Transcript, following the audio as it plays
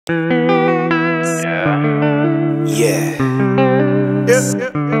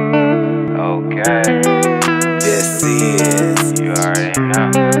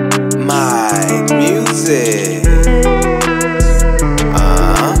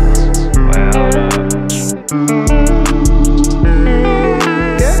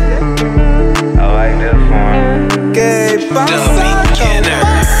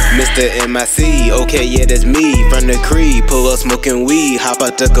yeah, that's me. From the Creed, pull up smoking weed. Hop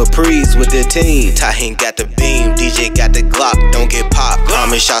out the Caprice with the team. Tahin got the beam, DJ got the Glock. Don't get popped.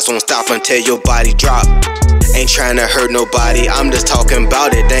 Promise shots won't stop until your body drop. Ain't tryna hurt nobody, I'm just talking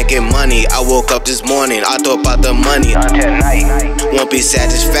about it, thinking money. I woke up this morning, I thought about the money until night. Won't be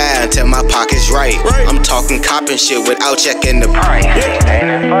satisfied until my pocket's right. I'm talking copping shit without checking the price. Ain't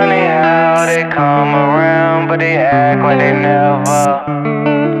it funny how they come around, but they act like they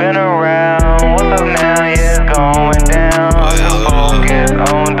never been around. What's up now? Yeah, it's going down. Focus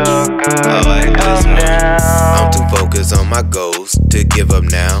on the good, come down. I'm too focused on my goals to give up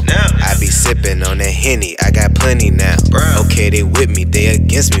now. I be sipping on that Henny, I got plenty now. Okay, they with me, they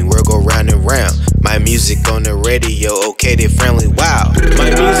against me, we'll go round and round. My music on the radio, okay, they friendly, wow. My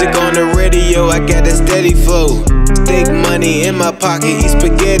music on the radio, I got a steady flow. Steak money in my pocket, eat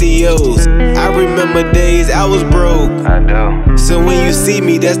SpaghettiOs. I remember days I was broke. I do. So when you see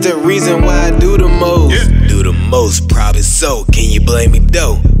me, that's the reason why I do the most. Do the most, probably so, can you blame me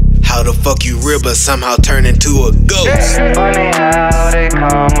though? How the fuck you real but somehow turn into a ghost? It's funny how they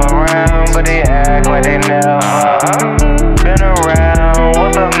come around, but they act like they never been around.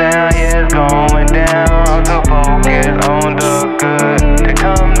 What's up now? Yeah, it's going down. I'm too focused on the good to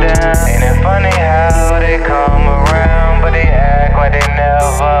come down. Ain't it funny how they come around, but they act like they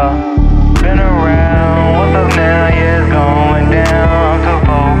never been around. What's up now? Yeah, it's going down. I'm too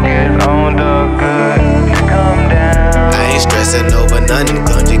focused on the good to come down. I ain't stressing over nothing,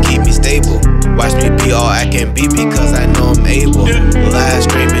 gonna keep me stable. Watch me be all I can be because I know I'm able. Live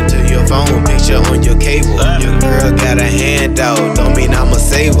streaming to your phone, picture on your cable. Your girl got a handout, don't mean I'm a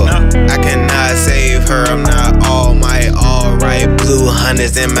saver. I cannot save her, I'm not all might, alright. Blue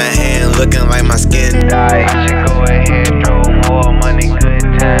hunters in my hand, looking like my skin dyed.